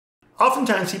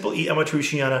Oftentimes people eat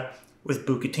Amatriciana with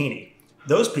bucatini.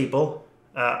 Those people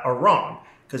are wrong,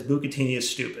 because bucatini is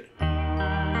stupid.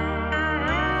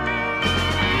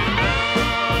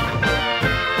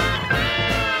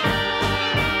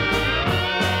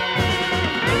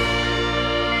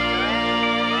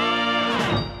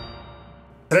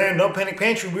 Today on Don't Panic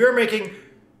Pantry, we are making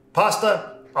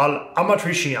pasta al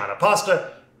Amatriciana.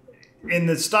 Pasta in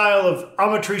the style of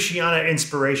Amatriciana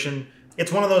inspiration.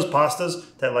 It's one of those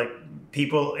pastas that like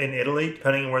people in Italy,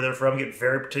 depending on where they're from, get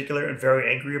very particular and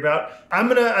very angry about.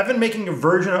 I've been making a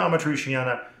version of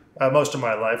Amatriciana most of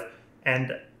my life,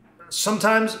 and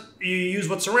sometimes you use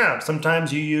what's around.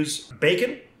 Sometimes you use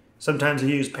bacon, sometimes you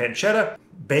use pancetta.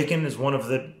 Bacon is one of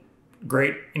the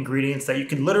great ingredients that you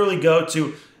can literally go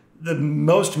to the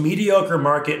most mediocre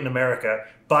market in America,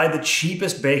 buy the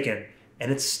cheapest bacon,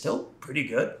 and it's still pretty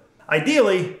good.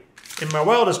 Ideally, in my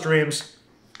wildest dreams,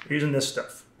 you're using this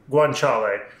stuff.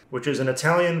 Guanciale, which is an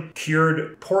Italian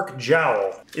cured pork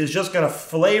jowl, is just gonna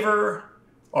flavor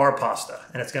our pasta,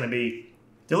 and it's gonna be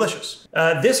delicious.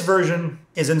 This version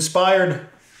is inspired,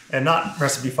 and not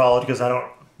recipe followed because I'm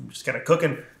just kind of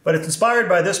cooking, but it's inspired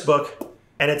by this book,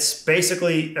 and it's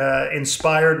basically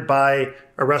inspired by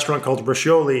a restaurant called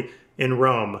Roscioli in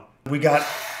Rome. We got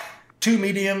 2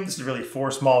 medium, this is really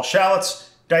 4 small shallots,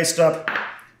 diced up,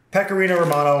 Pecorino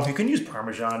Romano. You can use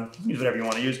Parmesan, you can use whatever you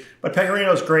want to use, but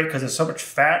Pecorino is great because there's so much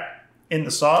fat in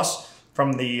the sauce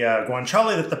from the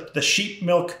guanciale that the sheep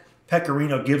milk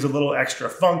Pecorino gives a little extra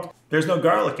funk. There's no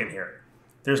garlic in here.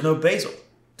 There's no basil.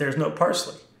 There's no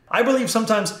parsley. I believe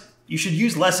sometimes you should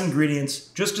use less ingredients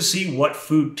just to see what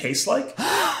food tastes like,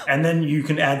 and then you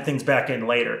can add things back in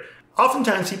later.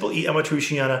 Oftentimes people eat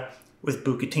Amatriciana with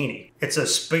bucatini. It's a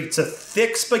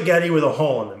thick spaghetti with a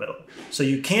hole in the middle. So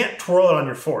you can't twirl it on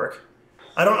your fork.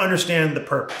 I don't understand the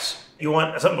purpose. You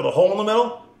want something with a hole in the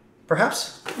middle?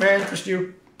 Perhaps it may interest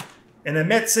you. And a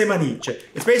mezze maniche.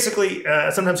 It's basically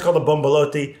sometimes called a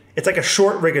Bombolotti. It's like a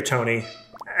short rigatoni,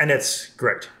 and it's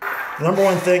great. The number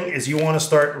one thing is you want to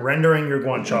start rendering your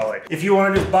guanciale. If you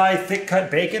want to just buy thick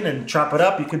cut bacon and chop it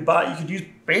up, you could use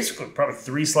basically probably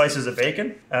 3 slices of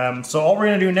bacon. So all we're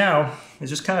gonna do now is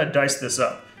just kind of dice this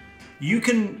up. You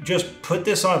can just put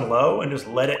this on low and just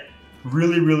let it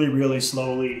really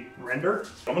slowly render.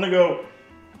 I'm gonna go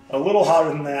a little hotter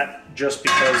than that just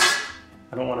because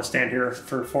I don't want to stand here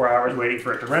for 4 hours waiting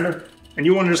for it to render. And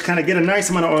you want to just kind of get a nice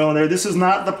amount of oil in there. This is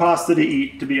not the pasta to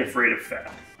eat to be afraid of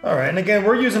fat. All right, and again,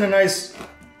 we're using a nice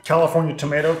California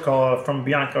tomato called from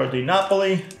Bianco di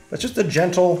Napoli. It's just a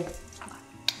gentle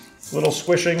little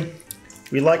squishing.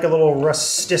 We like a little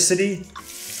rusticity.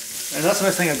 And that's the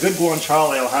nice thing, a good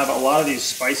guanciale will have a lot of these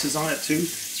spices on it too.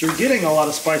 So you're getting a lot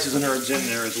of spices and herbs in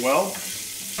there as well.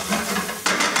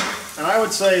 And I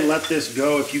would say let this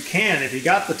go if you can. If you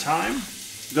got the time,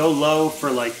 go low for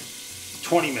like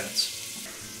 20 minutes.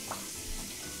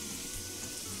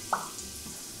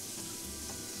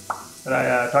 Did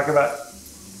I talk about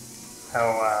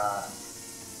how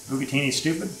bucatini is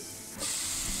stupid?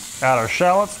 Add our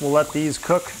shallots. We'll let these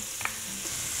cook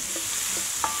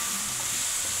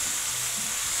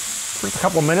for a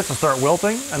couple minutes and start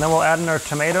wilting, and then we'll add in our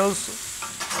tomatoes.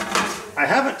 I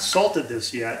haven't salted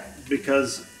this yet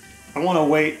because I want to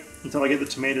wait until I get the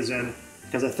tomatoes in,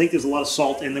 because I think there's a lot of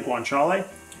salt in the guanciale,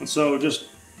 and so just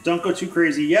don't go too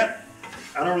crazy yet.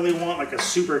 I don't really want like a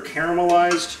super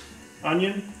caramelized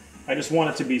onion. I just want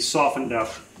it to be softened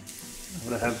up. I'm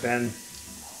gonna have Ben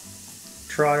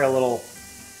try a little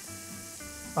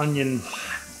onion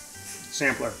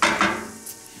sampler.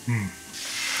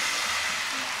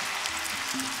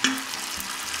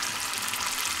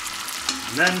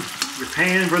 And then you're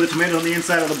paying for the tomatoes on the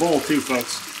inside of the bowl too,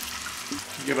 folks.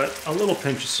 Give it a little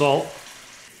pinch of salt.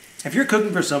 If you're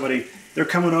cooking for somebody, they're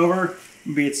coming over,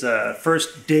 maybe it's a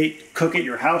first date cook at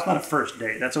your house, not a first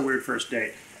date, that's a weird first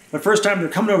date. But first time they're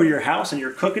coming over to your house and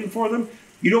you're cooking for them,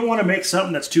 you don't want to make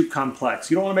something that's too complex.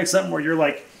 You don't want to make something where you're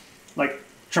like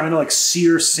trying to like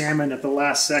sear salmon at the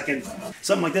last second.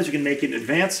 Something like this you can make in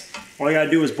advance. All you gotta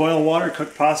do is boil water,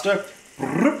 cook pasta.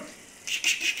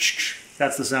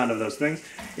 That's the sound of those things.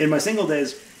 In my single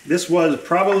days, this was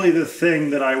probably the thing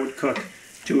that I would cook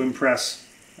to impress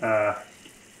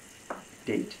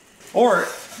date. Or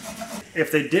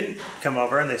if they didn't come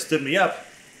over and they stood me up,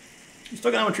 I'm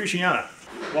still got Amatriciana.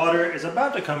 Water is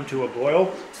about to come to a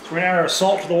boil. So we're gonna add our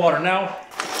salt to the water now.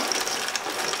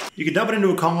 You can dump it into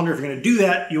a colander. If you're gonna do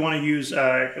that, you wanna use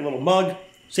a little mug.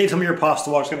 Save some of your pasta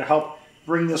water. It's gonna help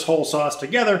bring this whole sauce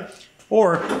together.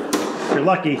 Or, if you're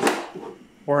lucky,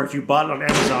 or if you bought it on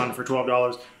Amazon for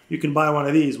 $12, you can buy one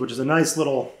of these, which is a nice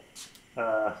little,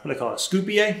 what do they call it,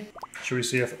 scoopier? Should we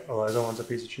see if, oh, the other one's a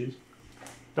piece of cheese?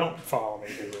 Don't follow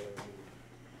me.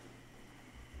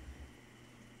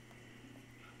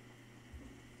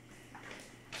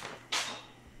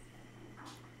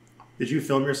 Did you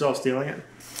film yourself stealing it?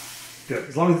 Good.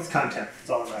 As long as it's content, that's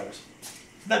all that matters.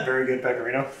 Isn't that very good,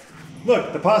 Pecorino?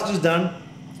 Look, the pasta's done,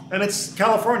 and it's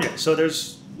California, so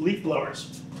there's leaf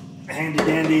blowers. Handy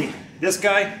dandy. This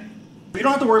guy, you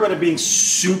don't have to worry about it being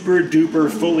super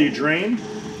duper fully drained.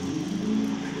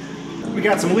 We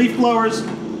got some leaf blowers,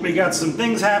 we got some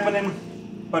things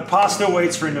happening, but pasta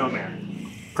waits for no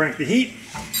man. Crank the heat,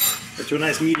 get to a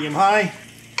nice medium high,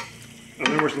 and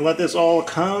then we're gonna let this all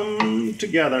come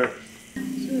together. A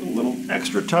little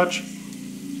extra touch,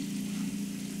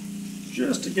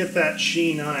 just to get that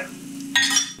sheen on it.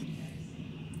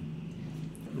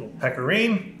 A little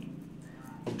pecorine,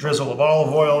 a drizzle of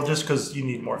olive oil, just because you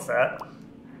need more fat.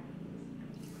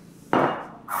 And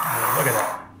look at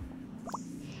that.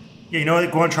 Yeah, you know what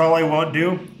guanciale won't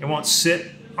do? It won't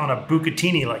sit on a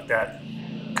bucatini like that.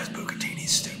 Because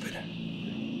bucatini's stupid.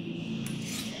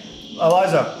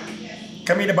 Eliza,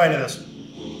 come eat a bite of this.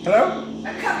 Hello?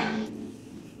 I'm coming.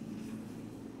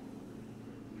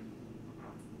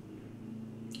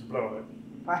 Blow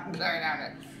it. I'm blowing on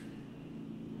it.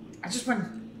 I just want...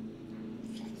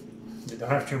 You don't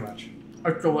have too much.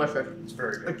 It's delicious. It's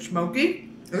very good. It's smoky.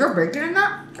 Is there bacon in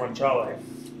that? Guanciale.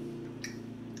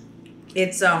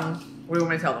 It's, what do you want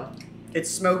me to tell them? It's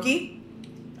smoky.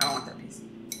 I don't want that piece.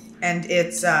 And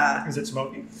it's, Is it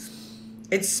smoky?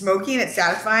 it's smoky and it's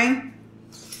satisfying.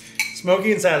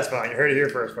 Smoky and satisfying. You heard it here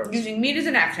first, folks. Using meat as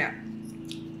an accent.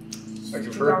 Like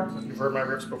you've heard my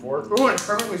rips before. Ooh, it's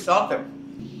perfectly salted.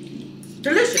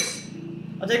 Delicious.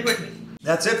 I'll take it with me.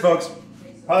 That's it, folks.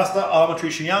 Pasta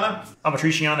Amatriciana.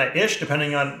 Amatriciana-ish,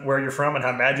 depending on where you're from and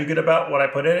how mad you get about what I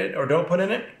put in it or don't put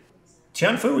in it.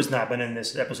 Tian Fu has not been in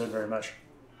this episode very much.